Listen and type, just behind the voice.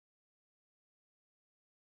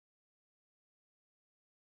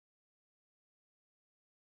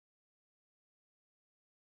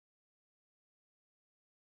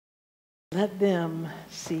Let them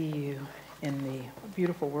see you in me.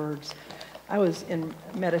 Beautiful words. I was in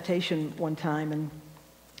meditation one time, and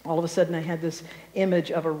all of a sudden I had this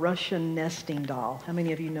image of a Russian nesting doll. How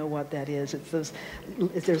many of you know what that is?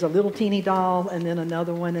 There's a little teeny doll, and then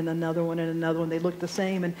another one, and another one, and another one. They look the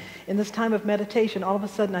same. And in this time of meditation, all of a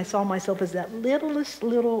sudden I saw myself as that littlest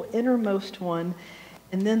little innermost one.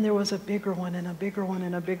 And then there was a bigger one, and a bigger one,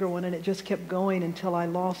 and a bigger one, and it just kept going until I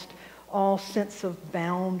lost all sense of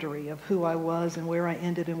boundary of who I was and where I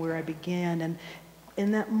ended and where I began. And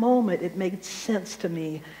in that moment, it made sense to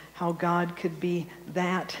me how God could be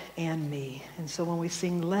that and me. And so when we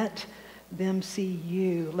sing, let them see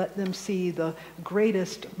you, let them see the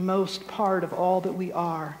greatest, most part of all that we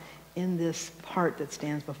are in this part that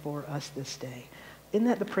stands before us this day. Isn't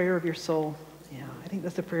that the prayer of your soul? Yeah, I think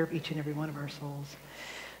that's the prayer of each and every one of our souls.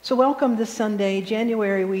 So welcome this Sunday.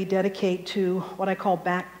 January we dedicate to what I call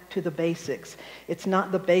back to the basics. It's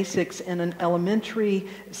not the basics in an elementary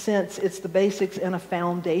sense, it's the basics in a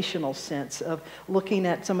foundational sense of looking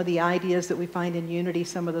at some of the ideas that we find in unity,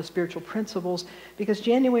 some of the spiritual principles, because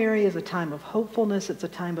January is a time of hopefulness, it's a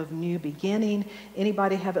time of new beginning.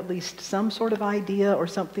 Anybody have at least some sort of idea or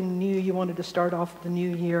something new you wanted to start off the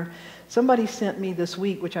new year? Somebody sent me this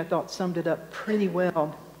week, which I thought summed it up pretty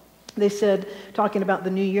well. They said, talking about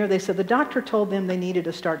the new year, they said the doctor told them they needed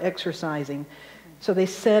to start exercising. So they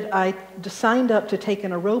said, I signed up to take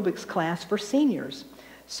an aerobics class for seniors.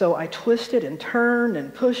 So I twisted and turned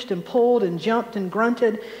and pushed and pulled and jumped and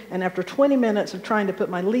grunted. And after 20 minutes of trying to put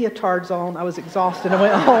my leotards on, I was exhausted and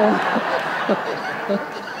went home.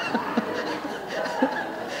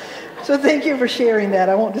 So thank you for sharing that.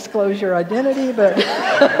 I won't disclose your identity, but...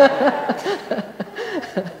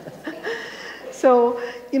 So,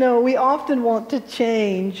 we often want to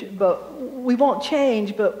change, but we won't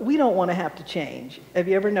change, but we don't want to have to change. Have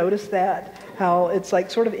you ever noticed that? How it's like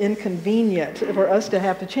sort of inconvenient for us to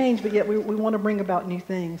have to change, but yet we want to bring about new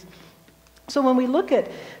things. So when we look at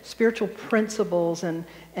spiritual principles and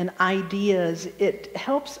ideas, it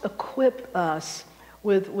helps equip us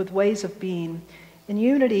with ways of being. In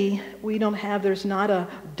unity, there's not a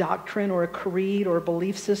doctrine or a creed or a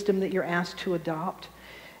belief system that you're asked to adopt.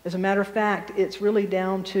 As a matter of fact, it's really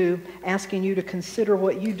down to asking you to consider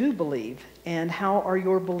what you do believe and how are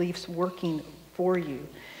your beliefs working for you.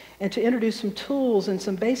 And to introduce some tools and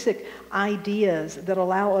some basic ideas that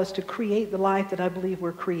allow us to create the life that I believe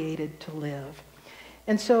we're created to live.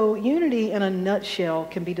 And so unity in a nutshell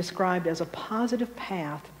can be described as a positive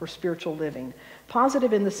path for spiritual living.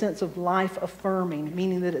 Positive in the sense of life affirming,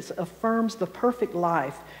 meaning that it affirms the perfect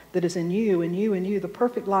life that is in you and you and you. The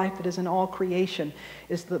perfect life that is in all creation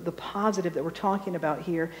is the positive that we're talking about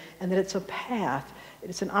here, and that it's a path.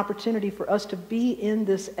 It's an opportunity for us to be in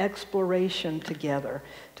this exploration together,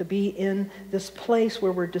 to be in this place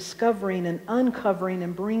where we're discovering and uncovering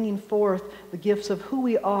and bringing forth the gifts of who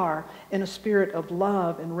we are in a spirit of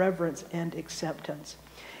love and reverence and acceptance.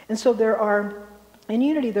 And so in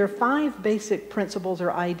unity, there are 5 basic principles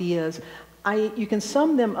or ideas. You can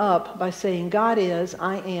sum them up by saying, God is,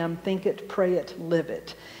 I am, think it, pray it, live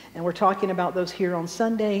it. And we're talking about those here on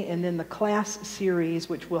Sunday, and then the class series,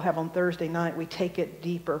 which we'll have on Thursday night, we take it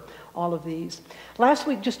deeper, all of these. Last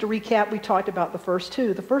week, just to recap, we talked about the first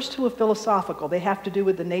 2. The first 2 are philosophical. They have to do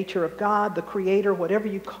with the nature of God, the Creator, whatever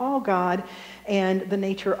you call God, and the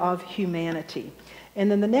nature of humanity.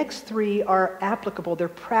 And then the next 3 are applicable. They're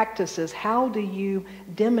practices. How do you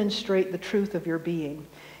demonstrate the truth of your being?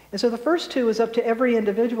 And so the first 2 is up to every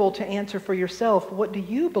individual to answer for yourself. What do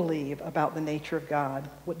you believe about the nature of God?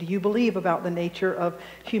 What do you believe about the nature of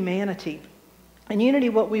humanity? In unity,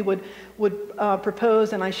 what we would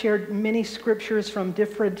propose, and I shared many scriptures from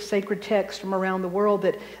different sacred texts from around the world,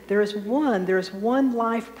 that there's one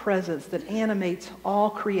life presence that animates all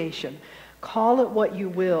creation. Call it what you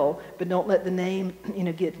will, but don't let the name,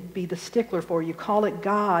 be the stickler for you. Call it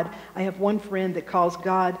God. I have one friend that calls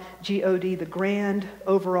God, G-O-D, the grand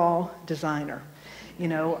overall designer.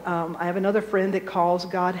 I have another friend that calls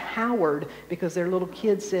God Howard because their little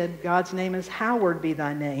kid said, God's name is Howard be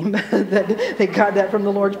thy name. They got that from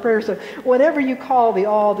the Lord's Prayer. So whatever you call the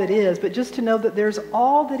all that is, but just to know that there's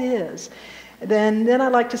all that is. Then I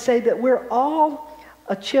like to say that we're all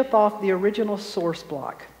a chip off the original source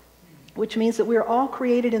block, which means that we're all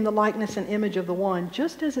created in the likeness and image of the one,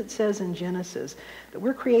 just as it says in Genesis, that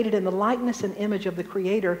we're created in the likeness and image of the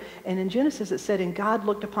Creator. And in Genesis it said, and God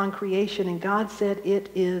looked upon creation, and God said,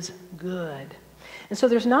 it is good. And so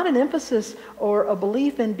there's not an emphasis or a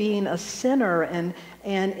belief in being a sinner and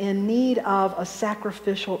in need of a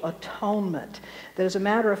sacrificial atonement. That as a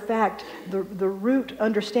matter of fact, the root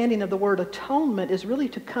understanding of the word atonement is really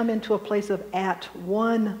to come into a place of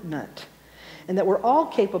at-one-ment. and that we're all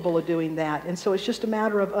capable of doing that. And so it's just a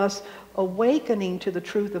matter of us awakening to the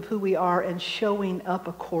truth of who we are and showing up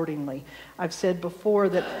accordingly. I've said before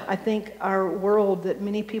that I think our world, that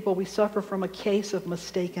many people, we suffer from a case of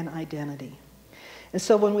mistaken identity. And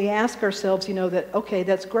so when we ask ourselves, that, okay,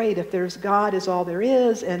 that's great. If there's God is all there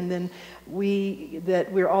is, and then that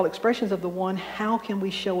we're all expressions of the one, how can we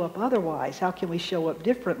show up otherwise? How can we show up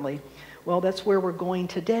differently? Well, that's where we're going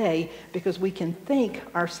today, because we can think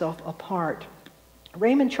ourselves apart.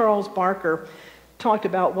 Raymond Charles Barker talked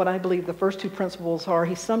about what I believe the first two principles are.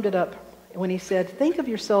 He summed it up when he said, think of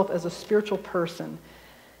yourself as a spiritual person.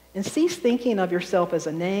 And cease thinking of yourself as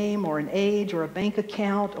a name or an age or a bank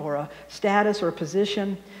account or a status or a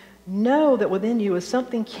position. Know that within you is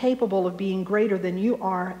something capable of being greater than you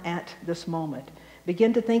are at this moment.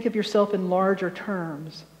 Begin to think of yourself in larger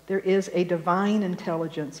terms. There is a divine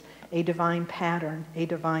intelligence, a divine pattern, a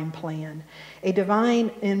divine plan, a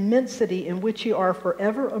divine immensity in which you are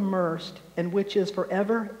forever immersed and which is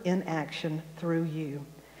forever in action through you.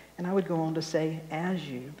 And I would go on to say, as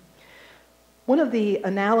you. One of the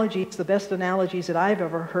analogies, the best analogies that I've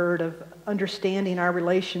ever heard of understanding our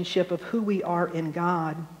relationship of who we are in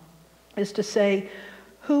God is to say,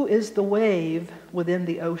 who is the wave within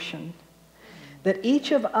the ocean? That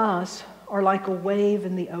each of us are like a wave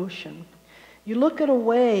in the ocean. You look at a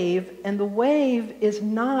wave, and the wave is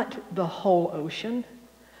not the whole ocean,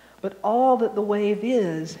 but all that the wave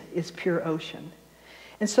is pure ocean.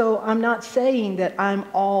 And so I'm not saying that I'm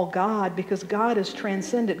all God, because God is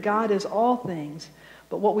transcendent. God is all things.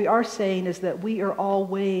 But what we are saying is that we are all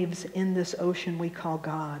waves in this ocean we call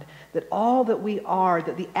God. That all that we are,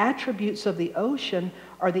 that the attributes of the ocean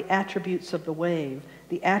are the attributes of the wave.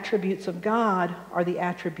 The attributes of God are the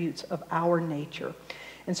attributes of our nature.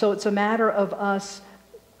 And so it's a matter of us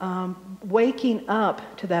waking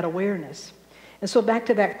up to that awareness. And so back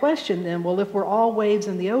to that question then, well, if we're all waves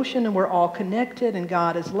in the ocean and we're all connected and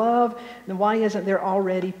God is love, then why isn't there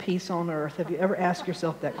already peace on earth? Have you ever asked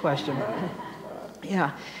yourself that question?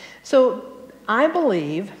 Yeah. So I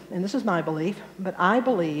believe, and this is my belief, but I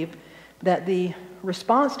believe that the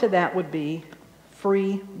response to that would be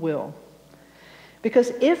free will. Because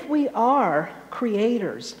if we are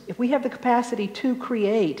creators, if we have the capacity to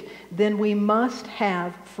create, then we must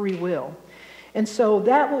have free will. And so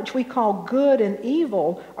that which we call good and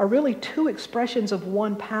evil are really two expressions of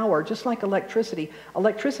one power, just like electricity.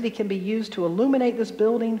 Electricity can be used to illuminate this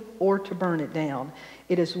building or to burn it down.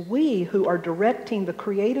 It is we who are directing the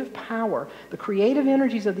creative power, the creative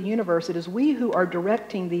energies of the universe. It is we who are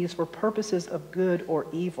directing these for purposes of good or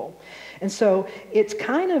evil. And so it's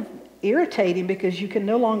kind of irritating because you can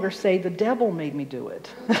no longer say the devil made me do it.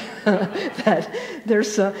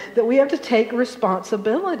 that we have to take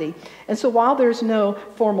responsibility. And so while there's no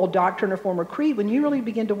formal doctrine or formal creed, when you really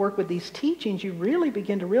begin to work with these teachings, you really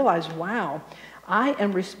begin to realize, wow, I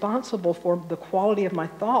am responsible for the quality of my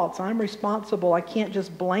thoughts. I'm responsible. I can't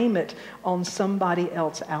just blame it on somebody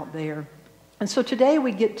else out there. And so today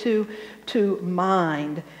we get to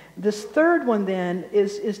mind. This third one then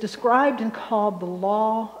is described and called the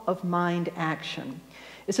law of mind action.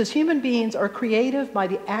 It says human beings are creative by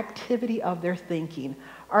the activity of their thinking.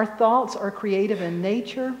 Our thoughts are creative in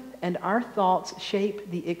nature, and our thoughts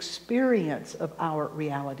shape the experience of our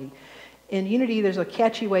reality. In Unity, there's a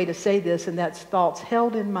catchy way to say this, and that's thoughts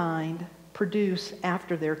held in mind produce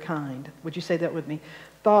after their kind. Would you say that with me?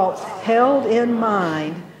 Thoughts held in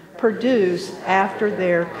mind produce after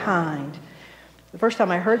their kind. The first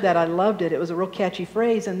time I heard that, I loved it. It was a real catchy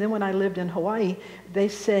phrase. And then when I lived in Hawaii, they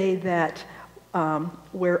say that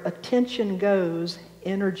where attention goes,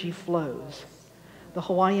 energy flows. The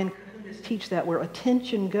Hawaiian teach that where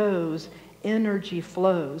attention goes, energy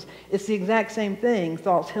flows. It's the exact same thing.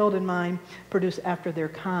 Thoughts held in mind produce after their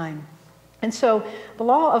kind. And so the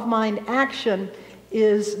law of mind action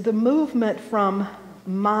is the movement from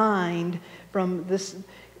mind, from this,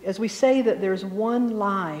 as we say that there's one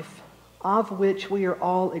life of which we are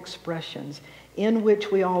all expressions, in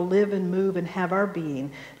which we all live and move and have our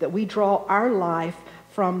being, that we draw our life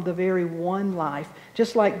from the very one life.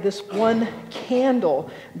 Just like this one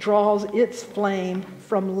candle draws its flame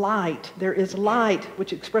from light. There is light,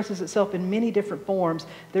 which expresses itself in many different forms.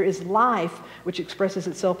 There is life, which expresses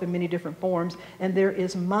itself in many different forms. And there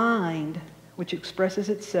is mind, which expresses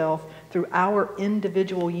itself through our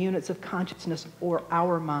individual units of consciousness or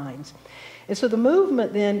our minds. And so the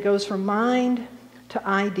movement then goes from mind to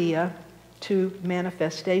idea to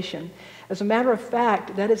manifestation. As a matter of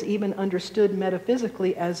fact, that is even understood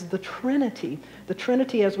metaphysically as the Trinity. The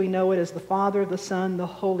Trinity as we know it is the Father, the Son, the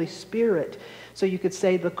Holy Spirit. So you could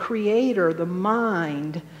say the Creator, the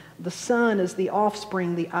mind, The Son is the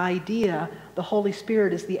offspring, the idea. The Holy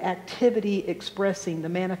Spirit is the activity expressing the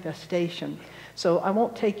manifestation. So I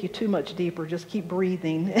won't take you too much deeper. Just keep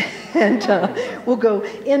breathing. And we'll go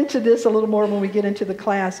into this a little more when we get into the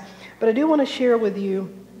class. But I do want to share with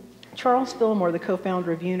you, Charles Fillmore, the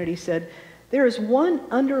co-founder of Unity, said, there is one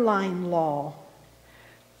underlying law.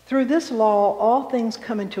 Through this law, all things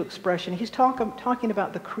come into expression. He's talking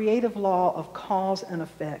about the creative law of cause and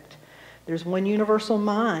effect. There's one universal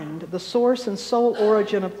mind, the source and sole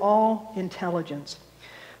origin of all intelligence.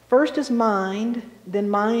 First is mind, then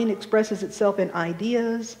mind expresses itself in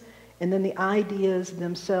ideas, and then the ideas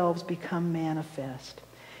themselves become manifest.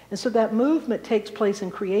 And so that movement takes place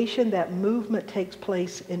in creation, that movement takes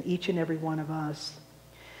place in each and every one of us.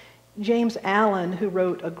 James Allen, who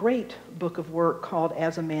wrote a great book of work called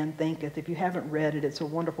As a Man Thinketh, if you haven't read it, it's a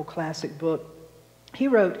wonderful classic book. He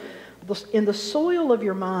wrote, in the soil of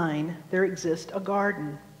your mind, there exists a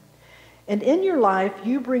garden. And in your life,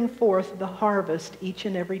 you bring forth the harvest each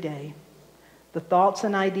and every day. The thoughts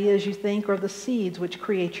and ideas you think are the seeds which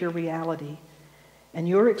create your reality. And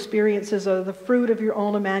your experiences are the fruit of your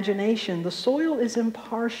own imagination. The soil is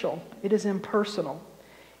impartial. It is impersonal.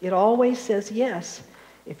 It always says yes.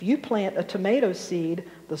 If you plant a tomato seed,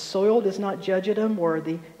 the soil does not judge it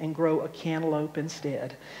unworthy and grow a cantaloupe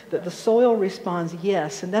instead. That the soil responds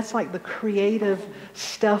yes. And that's like the creative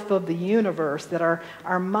stuff of the universe, that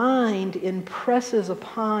our mind impresses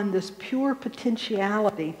upon this pure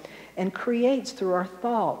potentiality and creates through our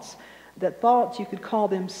thoughts. That thoughts, you could call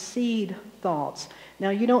them seed thoughts.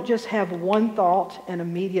 Now, you don't just have one thought and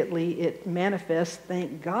immediately it manifests.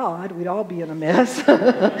 Thank God, we'd all be in a mess.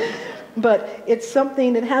 But it's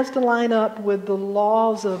something that has to line up with the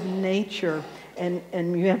laws of nature, and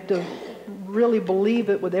you have to really believe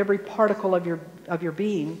it with every particle of your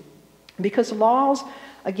being. Because laws,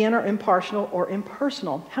 again, are impartial or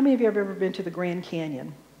impersonal. How many of you have ever been to the Grand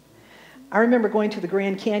Canyon? I remember going to the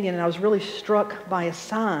Grand Canyon, and I was really struck by a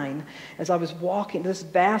sign as I was walking this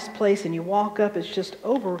vast place, and you walk up, it's just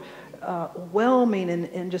overwhelming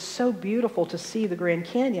and just so beautiful to see the Grand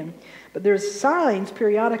Canyon. But there's signs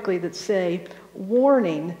periodically that say,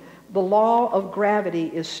 warning, the law of gravity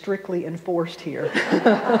is strictly enforced here.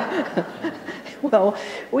 Well,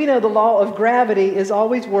 we know the law of gravity is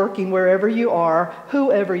always working wherever you are,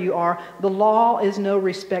 whoever you are. The law is no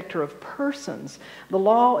respecter of persons. The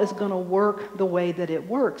law is going to work the way that it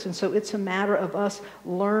works. And so it's a matter of us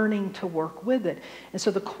learning to work with it. And so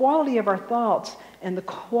the quality of our thoughts and the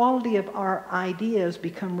quality of our ideas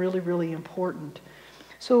become really, really important.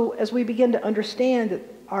 So as we begin to understand that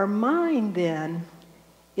our mind then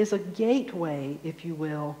is a gateway, if you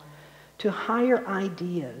will, to higher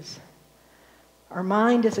ideas. Our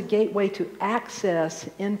mind is a gateway to access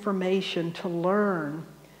information, to learn.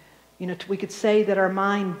 You know, we could say that our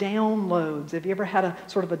mind downloads. Have you ever had a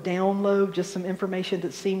sort of a download, just some information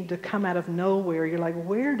that seemed to come out of nowhere? You're like,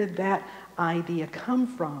 where did that idea come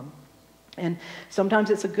from? And sometimes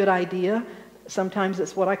it's a good idea. Sometimes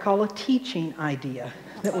it's what I call a teaching idea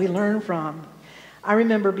that we learn from. I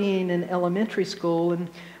remember being in elementary school, and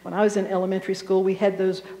when I was in elementary school, we had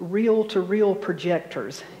those reel-to-reel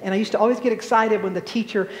projectors. And I used to always get excited when the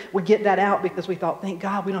teacher would get that out because we thought, thank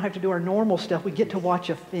God we don't have to do our normal stuff. We get to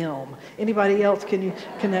watch a film. Anybody else, can you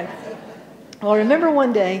connect? Well, I remember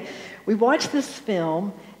one day we watched this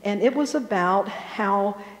film, and it was about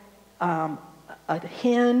how a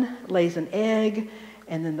hen lays an egg,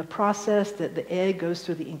 and then the process that the egg goes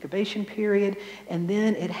through the incubation period, and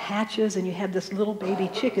then it hatches, and you have this little baby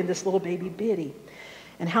chicken, this little baby bitty.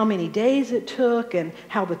 And how many days it took, and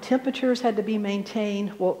how the temperatures had to be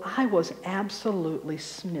maintained. Well, I was absolutely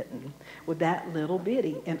smitten with that little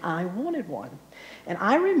bitty, and I wanted one. And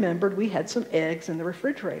I remembered we had some eggs in the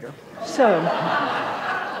refrigerator. So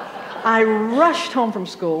I rushed home from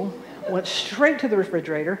school, went straight to the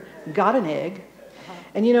refrigerator, got an egg.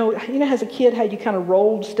 And you know, as a kid, how you kind of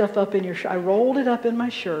rolled stuff up in your shirt. I rolled it up in my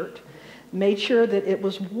shirt, made sure that it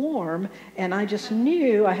was warm, and I just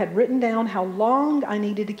knew I had written down how long I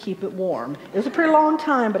needed to keep it warm. It was a pretty long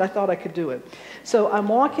time, but I thought I could do it. So I'm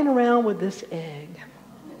walking around with this egg,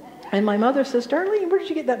 and my mother says, Darlene, where did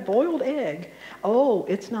you get that boiled egg? Oh,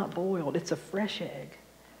 it's not boiled, it's a fresh egg.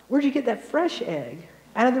 Where'd you get that fresh egg?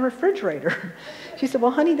 Out of the refrigerator. She said,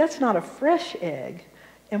 well, honey, that's not a fresh egg.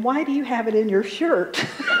 And why do you have it in your shirt?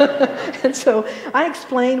 And so I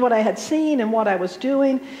explained what I had seen and what I was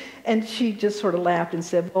doing, and she just sort of laughed and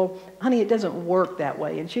said, well, honey, it doesn't work that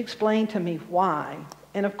way. And she explained to me why.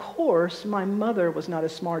 And of course, my mother was not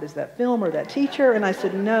as smart as that film or that teacher, and I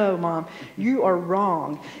said, no, Mom, you are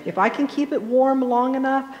wrong. If I can keep it warm long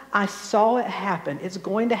enough, I saw it happen. It's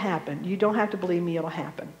going to happen. You don't have to believe me, it'll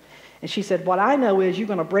happen. And she said, what I know is you're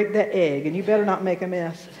going to break that egg, and you better not make a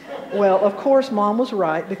mess. Well, of course, Mom was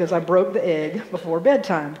right, because I broke the egg before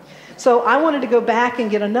bedtime. So I wanted to go back and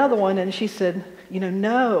get another one, and she said,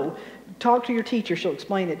 no, talk to your teacher. She'll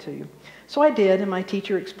explain it to you. So I did, and my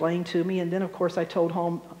teacher explained to me, and then, of course, I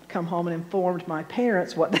come home and informed my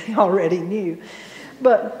parents what they already knew.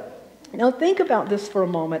 But now think about this for a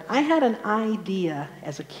moment. I had an idea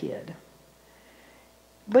as a kid,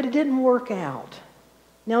 but it didn't work out.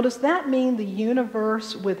 Now, does that mean the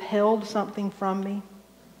universe withheld something from me?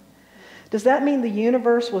 Does that mean the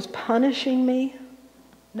universe was punishing me?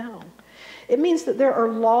 No. It means that there are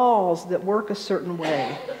laws that work a certain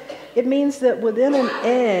way. It means that within an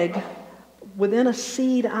egg, within a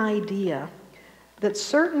seed idea, that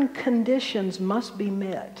certain conditions must be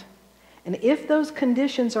met. And if those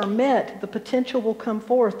conditions are met, the potential will come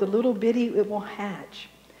forth, the little bitty, it will hatch.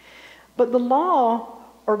 But the law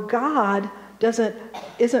or God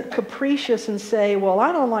isn't capricious and say, well,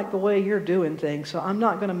 I don't like the way you're doing things, so I'm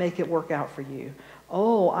not going to make it work out for you.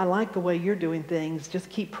 Oh, I like the way you're doing things. Just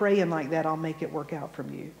keep praying like that. I'll make it work out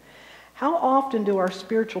from you. How often do our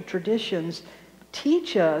spiritual traditions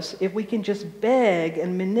teach us if we can just beg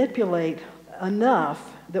and manipulate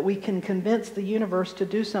enough that we can convince the universe to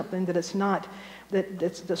do something that it's not,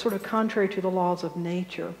 that's sort of contrary to the laws of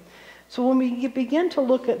nature? So when we begin to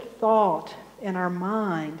look at thought in our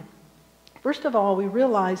mind, first of all, we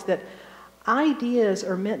realize that ideas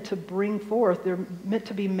are meant to bring forth, they're meant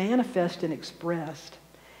to be manifest and expressed.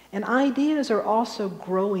 And ideas are also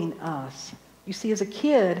growing us. You see, as a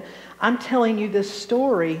kid, I'm telling you this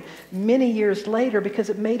story many years later because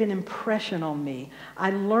it made an impression on me.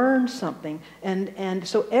 I learned something. And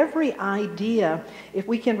so every idea, if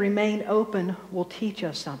we can remain open, will teach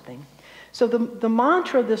us something. So the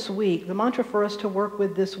mantra this week, the mantra for us to work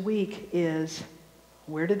with this week is,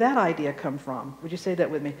 where did that idea come from? Would you say that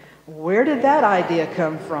with me? Where did that idea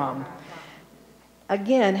come from?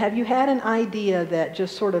 Again, have you had an idea that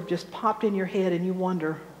just sort of just popped in your head and you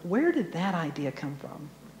wonder, where did that idea come from?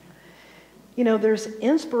 There's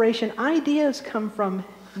inspiration. Ideas come from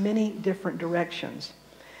many different directions.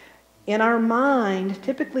 In our mind,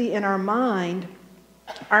 typically in our mind,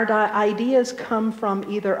 our ideas come from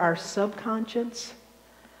either our subconscious,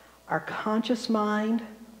 our conscious mind,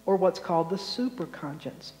 or what's called the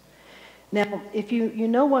superconscious. Now, if you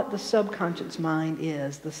know what the subconscious mind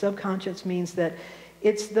is, the subconscious means that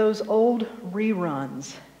it's those old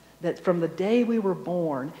reruns that from the day we were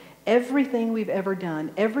born, everything we've ever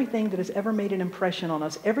done, everything that has ever made an impression on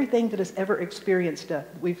us, everything that has ever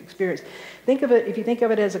we've experienced. If you think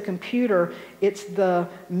of it as a computer, it's the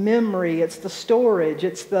memory, it's the storage,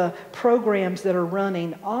 it's the programs that are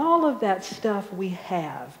running, all of that stuff we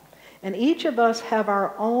have. And each of us have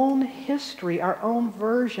our own history, our own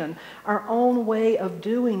version, our own way of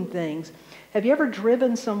doing things. Have you ever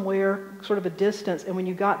driven somewhere, sort of a distance, and when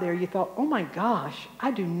you got there, you thought, oh my gosh, I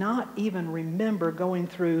do not even remember going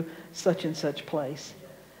through such and such place?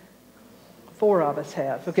 4 of us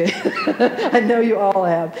have, okay? I know you all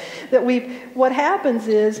have. What happens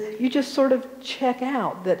is you just sort of check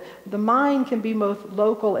out that the mind can be both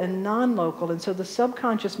local and non-local, and so the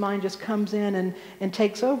subconscious mind just comes in and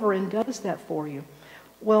takes over and does that for you.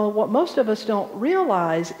 Well, what most of us don't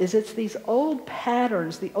realize is it's these old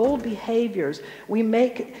patterns, the old behaviors.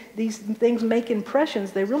 These things make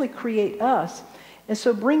impressions. They really create us. And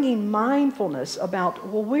so bringing mindfulness about,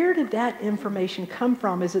 well, where did that information come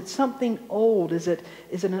from? Is it something old? Is it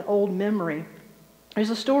an old memory?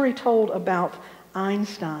 There's a story told about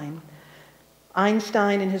Einstein.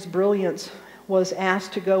 Einstein, in his brilliance, was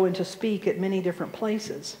asked to go and to speak at many different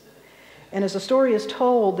places. And as the story is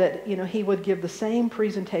told that, he would give the same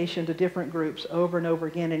presentation to different groups over and over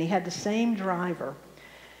again, and he had the same driver.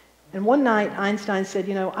 And one night, Einstein said,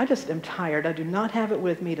 I just am tired. I do not have it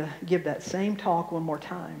with me to give that same talk one more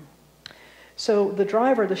time. So the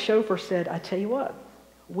driver, the chauffeur, said, I tell you what,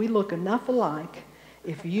 we look enough alike.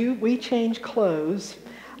 If we change clothes,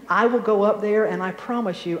 I will go up there, and I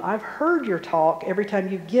promise you, I've heard your talk every time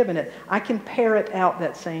you've given it. I can parrot out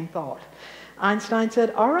that same thought. Einstein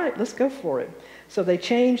said, all right, let's go for it. So they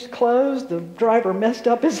changed clothes. The driver messed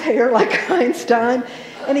up his hair like Einstein.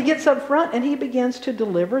 And he gets up front and he begins to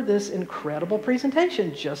deliver this incredible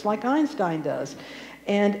presentation, just like Einstein does.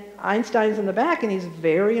 And Einstein's in the back and he's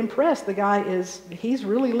very impressed. The guy he's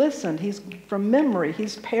really listened. He's from memory.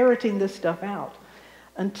 He's parroting this stuff out.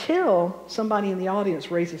 Until somebody in the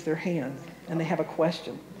audience raises their hand and they have a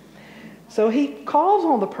question. So he calls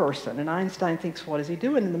on the person, and Einstein thinks, what is he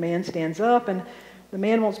doing? And the man stands up, and The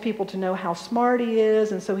man wants people to know how smart he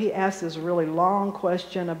is, and so he asks this really long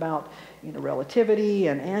question about, relativity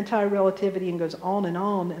and anti-relativity, and goes on,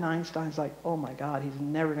 and Einstein's like, oh my God, he's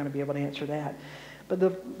never going to be able to answer that. But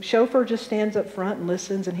the chauffeur just stands up front and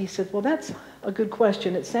listens, and he said, well, that's a good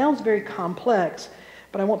question. It sounds very complex,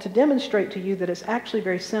 but I want to demonstrate to you that it's actually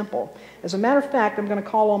very simple. As a matter of fact, I'm going to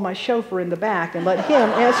call on my chauffeur in the back and let him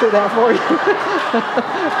answer that for you.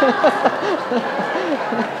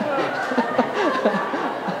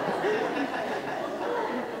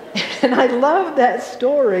 And I love that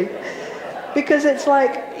story because it's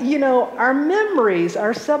like, our memories,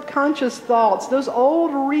 our subconscious thoughts, those old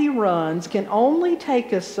reruns can only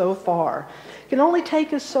take us so far.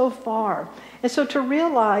 And so to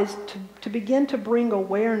realize, to begin to bring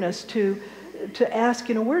awareness to ask,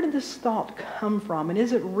 where did this thought come from? And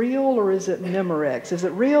is it real or is it Memorex? Is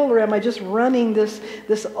it real or am I just running this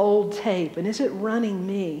old tape? And is it running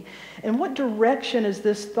me? And what direction is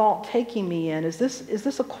this thought taking me in? Is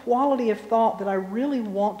this a quality of thought that I really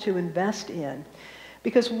want to invest in?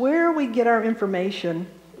 Because where we get our information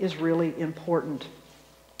is really important.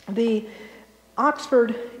 The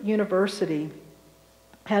Oxford University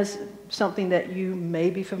has something that you may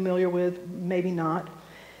be familiar with, maybe not.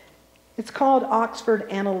 It's called Oxford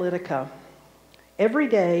Analytica. Every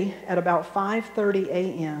day at about 5:30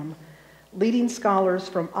 a.m., leading scholars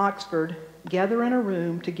from Oxford gather in a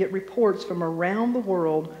room to get reports from around the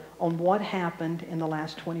world on what happened in the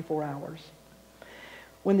last 24 hours.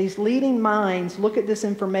 When these leading minds look at this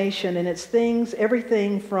information, and it's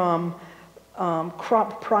everything from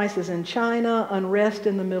crop prices in China, unrest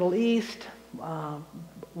in the Middle East,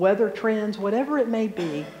 weather trends, whatever it may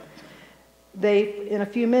be, they, in a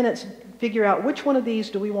few minutes, figure out which one of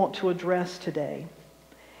these do we want to address today.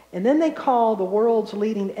 And then they call the world's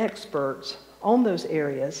leading experts on those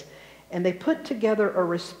areas, and they put together a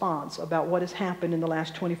response about what has happened in the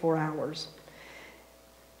last 24 hours.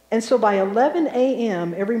 And so by 11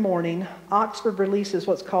 a.m. every morning, Oxford releases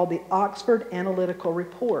what's called the Oxford Analytical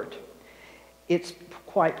Report. It's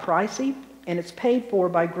quite pricey, and it's paid for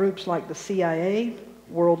by groups like the CIA,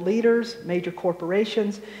 world leaders, major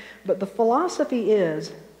corporations. But the philosophy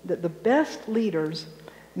is that the best leaders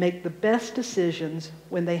make the best decisions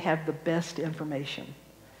when they have the best information.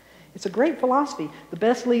 It's a great philosophy. The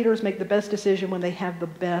best leaders make the best decision when they have the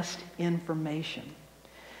best information.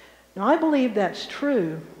 Now, I believe that's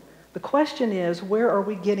true. The question is, where are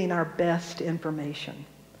we getting our best information?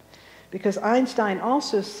 Because Einstein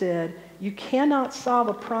also said, you cannot solve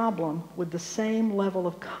a problem with the same level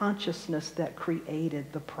of consciousness that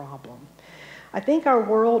created the problem. I think our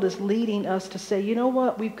world is leading us to say, you know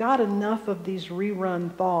what, we've got enough of these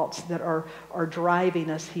rerun thoughts that are driving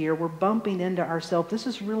us here. We're bumping into ourselves. This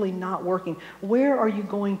is really not working. Where are you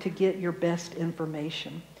going to get your best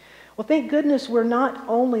information? Well, thank goodness we're not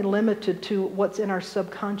only limited to what's in our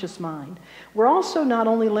subconscious mind. We're also not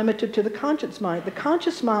only limited to the conscious mind. The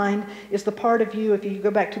conscious mind is the part of you, if you go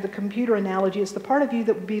back to the computer analogy, it's the part of you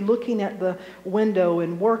that would be looking at the window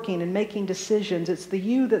and working and making decisions. It's the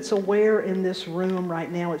you that's aware in this room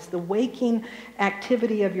right now. It's the waking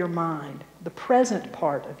activity of your mind, the present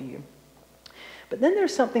part of you. But then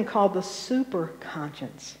there's something called the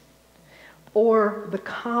superconscious, or the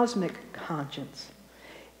cosmic conscience.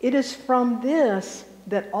 It is from this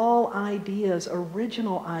that all ideas,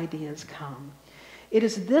 original ideas, come. It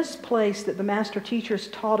is this place that the master teachers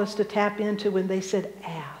taught us to tap into when they said,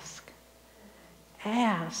 ask.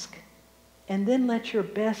 Ask, and then let your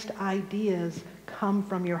best ideas come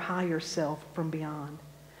from your higher self, from beyond.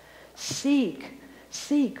 Seek,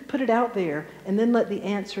 put it out there, and then let the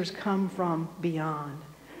answers come from beyond.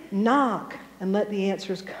 Knock, and let the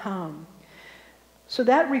answers come. So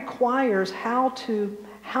that requires how to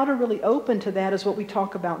really open to that is what we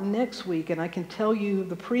talk about next week. And I can tell you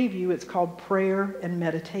the preview, it's called prayer and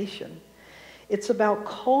meditation. It's about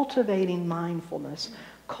cultivating mindfulness,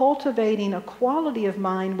 cultivating a quality of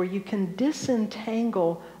mind where you can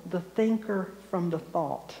disentangle the thinker from the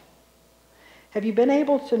thought. Have you been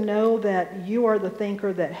able to know that you are the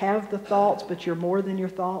thinker that have the thoughts, but you're more than your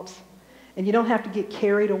thoughts? And you don't have to get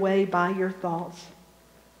carried away by your thoughts?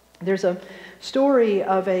 There's a story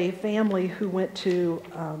of a family who went to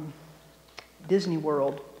Disney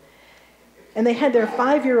World. And they had their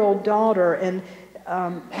 5-year-old daughter. And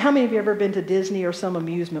how many of you have ever been to Disney or some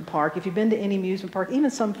amusement park? If you've been to any amusement park,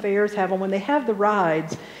 even some fairs have them. When they have the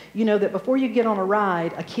rides, you know that before you get on a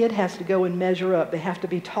ride, a kid has to go and measure up. They have to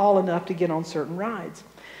be tall enough to get on certain rides.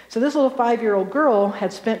 So this little 5-year-old girl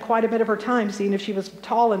had spent quite a bit of her time seeing if she was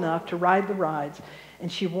tall enough to ride the rides.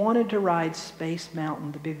 and she wanted to ride Space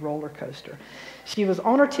Mountain, the big roller coaster. She was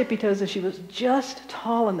on her tippy toes, and she was just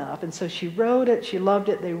tall enough, and so she rode it, she loved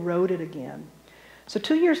it, they rode it again. So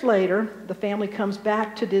 2 years later, the family comes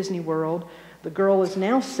back to Disney World. The girl is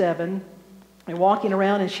now 7, and walking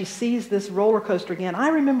around, and she sees this roller coaster again. I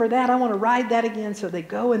remember that, I want to ride that again. So they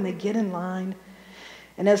go and they get in line.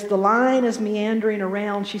 And as the line is meandering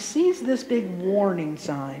around, she sees this big warning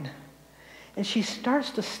sign. And she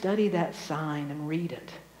starts to study that sign and read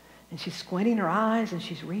it. And she's squinting her eyes and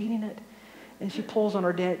she's reading it. And she pulls on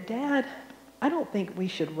her dad, Dad, I don't think we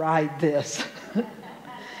should ride this.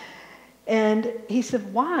 And he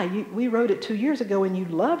said, why? We rode it 2 years ago and you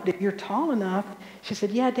loved it. You're tall enough. She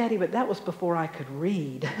said, yeah, Daddy, but that was before I could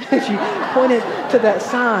read. She pointed to that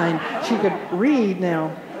sign. She could read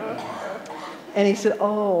now. And he said,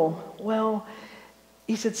 oh, well,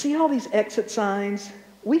 he said, see all these exit signs?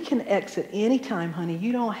 We can exit anytime, honey.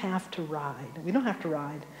 You don't have to ride. We don't have to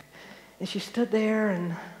ride. And she stood there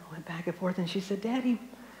and went back and forth. And she said, Daddy,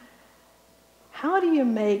 how do you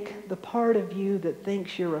make the part of you that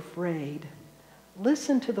thinks you're afraid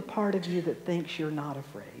listen to the part of you that thinks you're not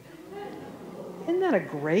afraid? Isn't that a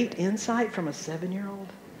great insight from a 7-year-old?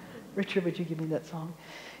 Richard, would you give me that song?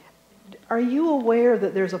 Are you aware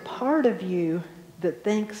that there's a part of you that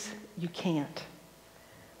thinks you can't?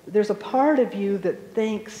 There's a part of you that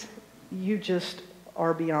thinks you just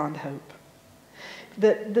are beyond hope.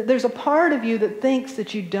 That there's a part of you that thinks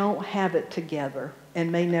that you don't have it together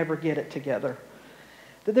and may never get it together.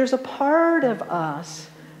 That there's a part of us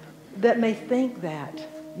that may think that,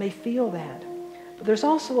 may feel that. But there's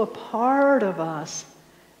also a part of us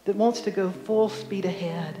that wants to go full speed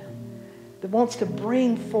ahead, that wants to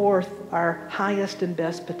bring forth our highest and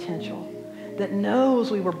best potential, that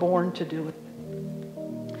knows we were born to do it.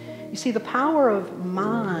 You see, the power of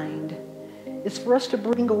mind is for us to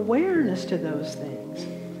bring awareness to those things.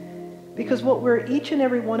 Because what we're each and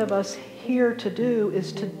every one of us here to do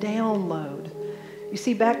is to download. You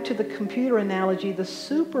see, back to the computer analogy, the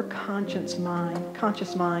super conscious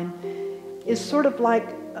mind is sort of like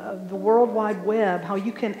the World Wide Web, how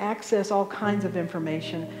you can access all kinds of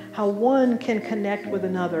information, how one can connect with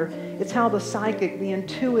another. It's how the psychic, the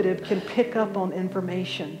intuitive, can pick up on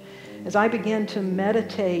information. As I began to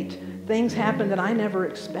meditate, things happened that I never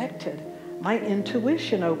expected. My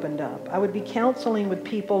intuition opened up. I would be counseling with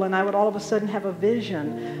people and I would all of a sudden have a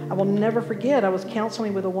vision. I will never forget, I was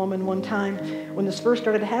counseling with a woman one time when this first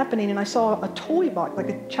started happening, and I saw a toy box, like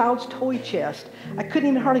a child's toy chest. I couldn't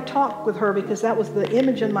even hardly talk with her because that was the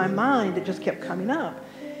image in my mind that just kept coming up.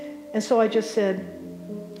 And so I just said,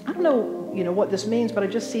 I don't know, what this means, but I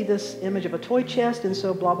just see this image of a toy chest, and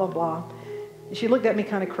so blah, blah, blah. She looked at me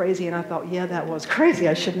kind of crazy, and I thought, yeah, that was crazy.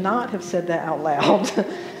 I should not have said that out loud.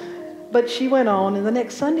 But she went on, and the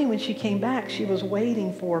next Sunday when she came back, she was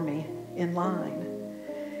waiting for me in line.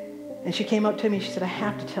 And she came up to me and she said, I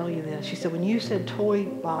have to tell you this. She said, when you said toy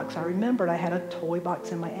box, I remembered I had a toy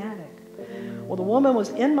box in my attic. Well, the woman was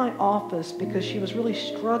in my office because she was really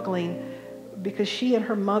struggling because she and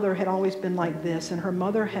her mother had always been like this, and her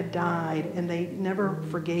mother had died, and they never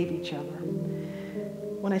forgave each other.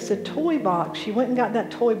 When I said toy box, she went and got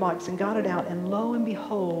that toy box and got it out, and lo and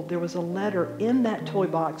behold, there was a letter in that toy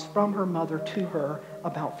box from her mother to her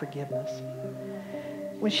about forgiveness.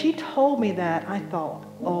 When she told me that, I thought,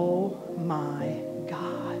 oh my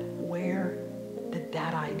God, where did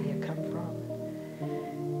that idea come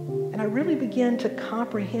from? And I really began to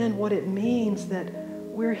comprehend what it means that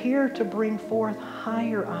we're here to bring forth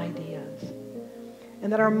higher ideas,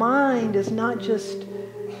 and that our mind is not just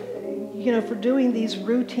for doing these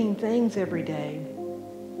routine things every day.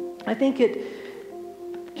 I think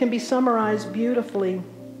it can be summarized beautifully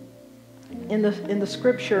in the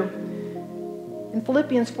scripture. In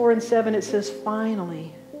Philippians 4:7, it says,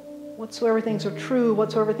 finally, whatsoever things are true,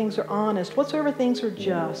 whatsoever things are honest, whatsoever things are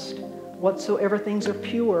just, whatsoever things are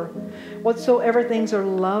pure, whatsoever things are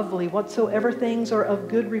lovely, whatsoever things are of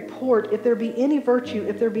good report, if there be any virtue,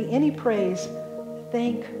 if there be any praise,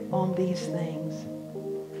 think on these things.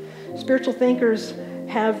 Spiritual thinkers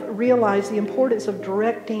have realized the importance of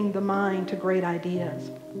directing the mind to great ideas.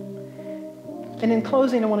 And in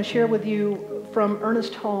closing, I want to share with you from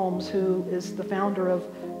Ernest Holmes, who is the founder of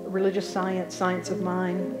religious science, Science of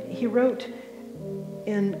Mind. He wrote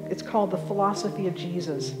it's called The Philosophy of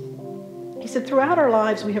Jesus. He said, throughout our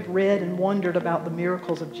lives, we have read and wondered about the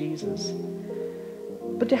miracles of Jesus.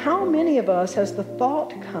 But to how many of us has the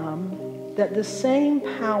thought come that the same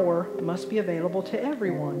power must be available to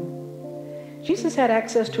everyone? Jesus had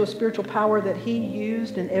access to a spiritual power that he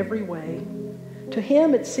used in every way. To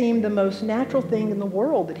him, it seemed the most natural thing in the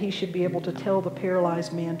world that he should be able to tell the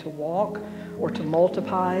paralyzed man to walk, or to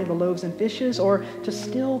multiply the loaves and fishes, or to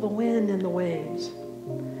still the wind and the waves.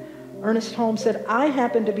 Ernest Holmes said, "I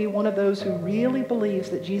happen to be one of those who really believes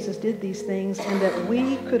that Jesus did these things and that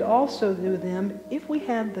we could also do them if we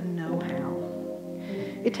had the know-how."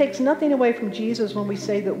 It takes nothing away from Jesus when we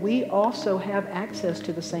say that we also have access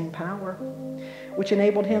to the same power, which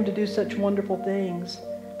enabled him to do such wonderful things.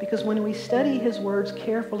 Because when we study his words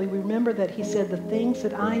carefully, we remember that he said, "The things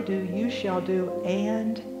that I do, you shall do,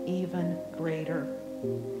 and even greater."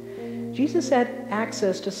 Jesus had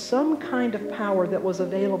access to some kind of power that was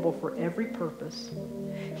available for every purpose.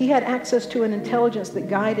 He had access to an intelligence that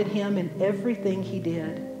guided him in everything he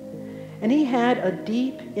did. And he had a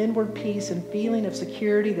deep inward peace and feeling of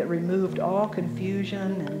security that removed all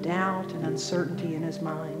confusion and doubt and uncertainty in his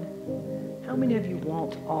mind. How many of you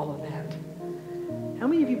want all of that? How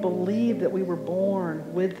many of you believe that we were born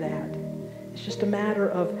with that? It's just a matter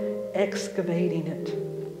of excavating it,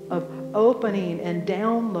 of opening and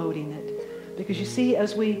downloading it. Because you see,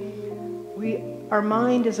 as our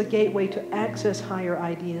mind is a gateway to access higher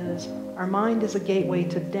ideas. Our mind is a gateway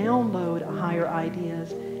to download higher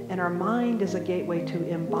ideas. And our mind is a gateway to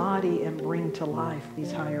embody and bring to life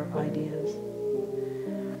these higher ideas.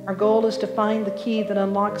 Our goal is to find the key that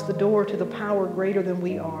unlocks the door to the power greater than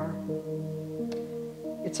we are.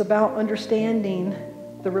 It's about understanding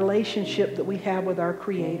the relationship that we have with our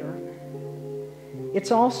Creator.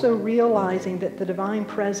 It's also realizing that the divine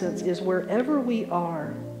presence is wherever we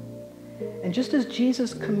are. And just as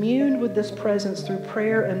Jesus communed with this presence through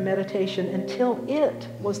prayer and meditation until it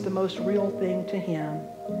was the most real thing to him,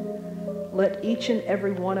 let each and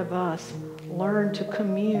every one of us learn to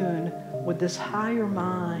commune with this higher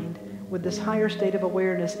mind, with this higher state of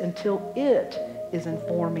awareness until it is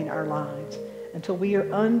informing our lives, until we are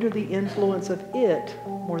under the influence of it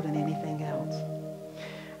more than anything else.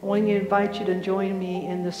 I want to invite you to join me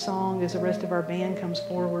in this song as the rest of our band comes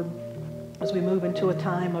forward as we move into a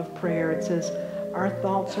time of prayer. It says, "Our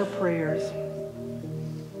thoughts are prayers."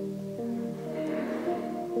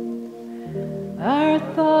 Our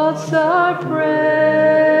thoughts are prayers,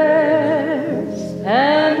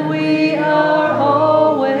 and we are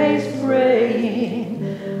always praying.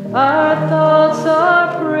 Our thoughts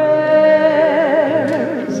are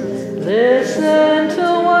prayers. Listen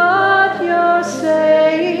to what you're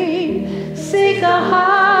saying. Seek a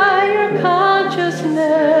higher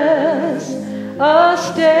consciousness, a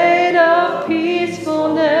state of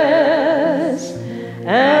peacefulness,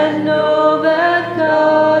 and know that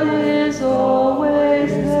God is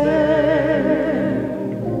always there.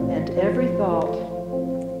 And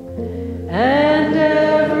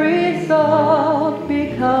every thought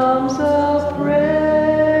becomes a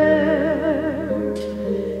prayer.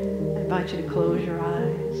 I invite you to close your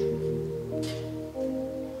eyes.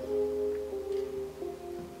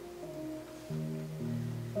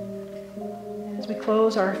 And as we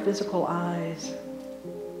close our physical eyes,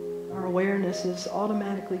 our awareness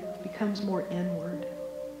automatically becomes more inward.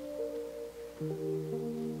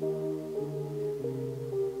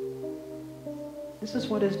 This is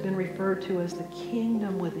what has been referred to as the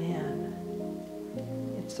kingdom within.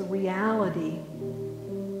 It's the reality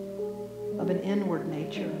of an inward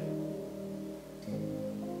nature.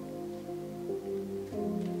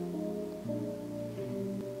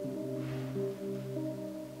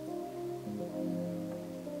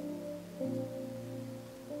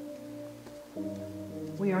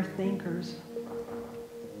 We are thinkers,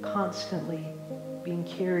 constantly being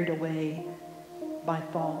carried away by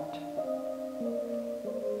thought.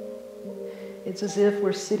 It's as if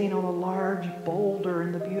we're sitting on a large boulder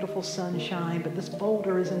in the beautiful sunshine, but this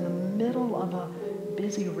boulder is in the middle of a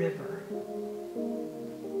busy river.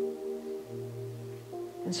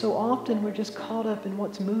 And so often we're just caught up in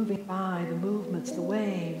what's moving by, the movements, the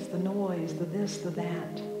waves, the noise, the this, the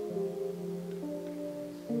that.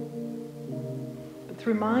 But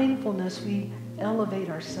through mindfulness, we elevate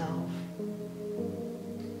ourselves.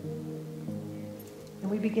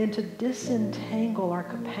 And we begin to disentangle our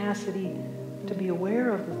capacity to be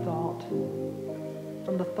aware of the thought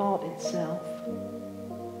from the thought itself.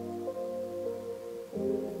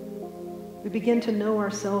 We begin to know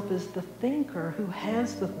ourselves as the thinker who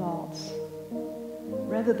has the thoughts,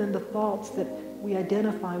 rather than the thoughts that we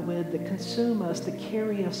identify with, that consume us, that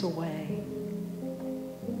carry us away.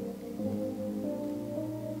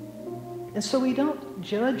 And so we don't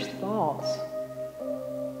judge thoughts.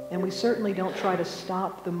 And we certainly don't try to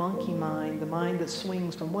stop the monkey mind, the mind that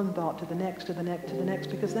swings from one thought to the next, to the next, to the next,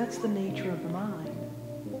 because that's the nature of the mind.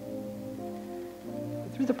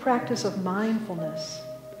 But through the practice of mindfulness,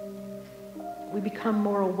 We become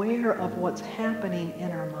more aware of what's happening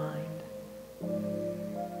in our mind.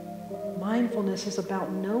 Mindfulness is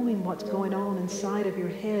about knowing what's going on inside of your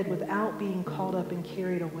head without being caught up and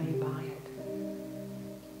carried away by it.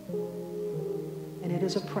 And it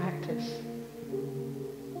is a practice.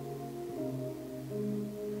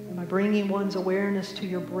 And by bringing one's awareness to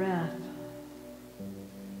your breath,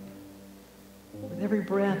 with every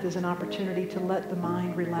breath is an opportunity to let the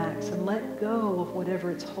mind relax and let go of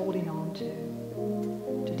whatever it's holding on to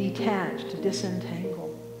detach, to disentangle.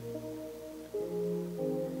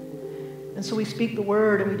 And so we speak the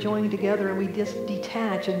word and we join together and we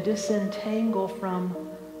detach and disentangle from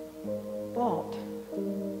thought.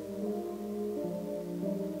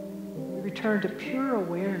 We return to pure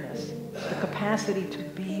awareness, the capacity to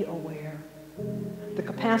be aware, the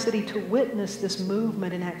capacity to witness this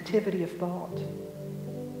movement and activity of thought.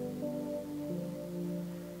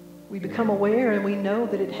 We become aware and we know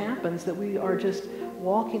that it happens, that we are just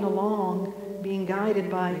walking along, being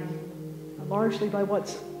guided largely by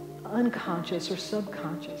what's unconscious or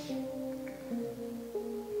subconscious.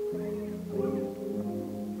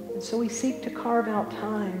 And so we seek to carve out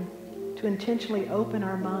time to intentionally open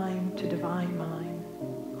our mind to divine mind.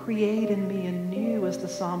 Create in me anew, as the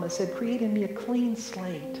psalmist said, create in me a clean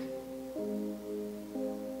slate.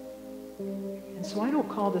 And so I don't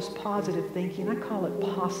call this positive thinking, I call it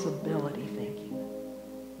possibility thinking.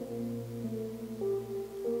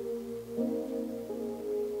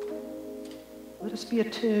 Let us be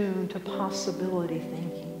attuned to possibility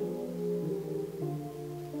thinking.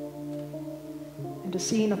 And to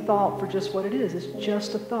seeing a thought for just what it is. It's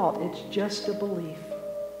just a thought. It's just a belief.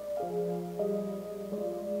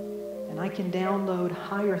 And I can download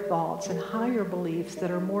higher thoughts and higher beliefs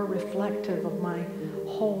that are more reflective of my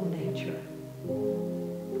whole nature.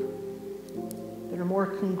 That are more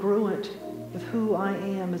congruent with who I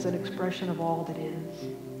am as an expression of all that is.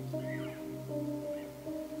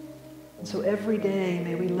 And so every day,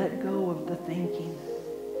 may we let go of the thinking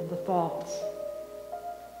and the thoughts.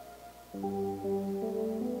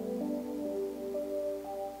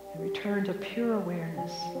 And return to pure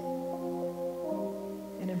awareness.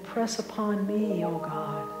 And impress upon me, O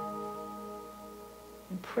God,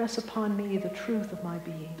 impress upon me the truth of my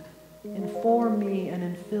being. Inform me and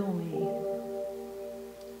infill me.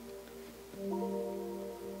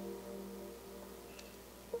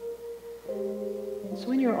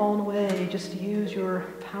 So in your own way, just use your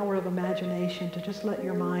power of imagination to just let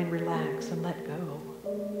your mind relax and let go.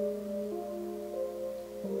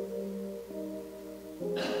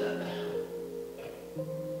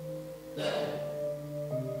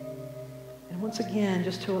 And once again,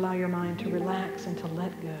 just to allow your mind to relax and to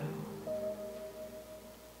let go.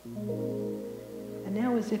 And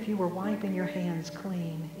now, as if you were wiping your hands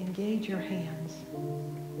clean, engage your hands.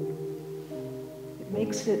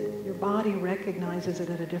 Makes it, your body recognizes it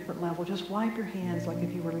at a different level. Just wipe your hands like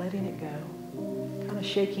if you were letting it go. Kind of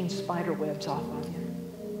shaking spider webs off of you.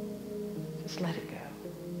 Just let it go.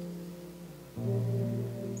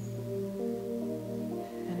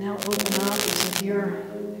 And now open up as if you're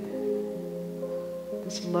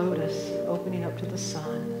this lotus opening up to the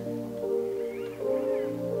sun.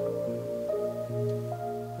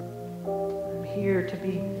 I'm here to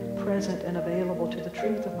be present and available to the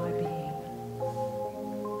truth of my being.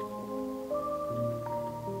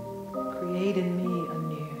 Create in me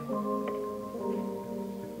anew.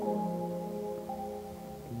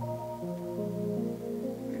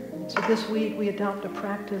 So this week we adopt a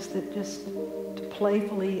practice that just to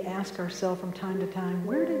playfully ask ourselves from time to time,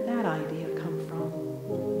 where did that idea come from?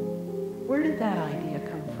 Where did that idea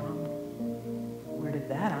come from? Where did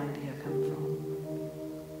that idea come from?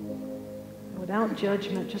 Without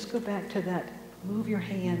judgment, just go back to that. Move your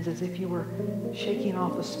hands as if you were shaking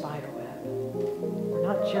off a spider web. We're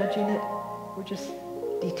not judging it. We're just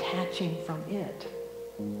detaching from it.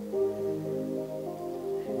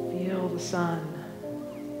 Feel the sun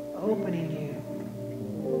opening you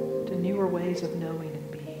to newer ways of knowing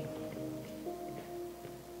and being.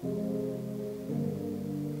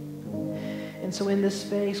 And so in this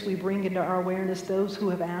space, we bring into our awareness those who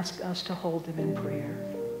have asked us to hold them in prayer.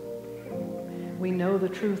 We know the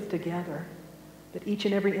truth together, that each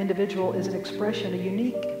and every individual is an expression, a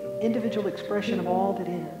unique individual expression of all that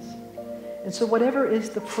is. And so whatever is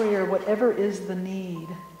the prayer, whatever is the need,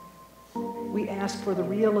 we ask for the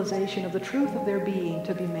realization of the truth of their being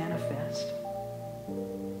to be manifest.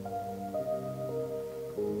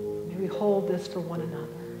 May we hold this for one another.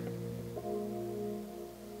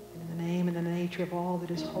 In the name and the nature of all that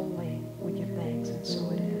is holy, we give thanks, and so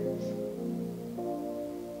it is.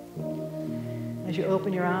 As you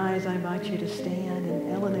open your eyes, I invite you to stand.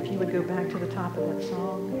 And Ellen, if you would go back to the top of that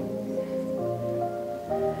song.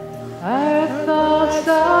 Our thoughts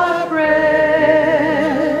are prayers,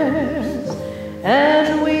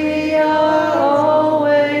 and we are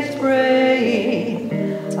always praying.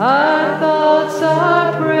 Our thoughts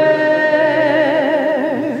are prayers.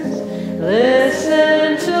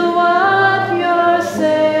 Listen to what you're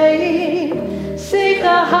saying. Seek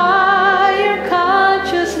a higher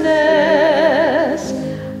consciousness,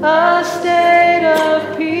 a state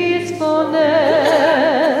of peacefulness,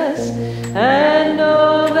 and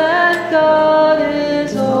know that God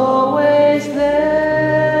is always there.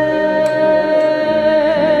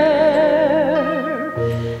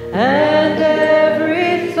 And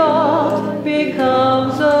every thought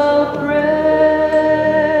becomes a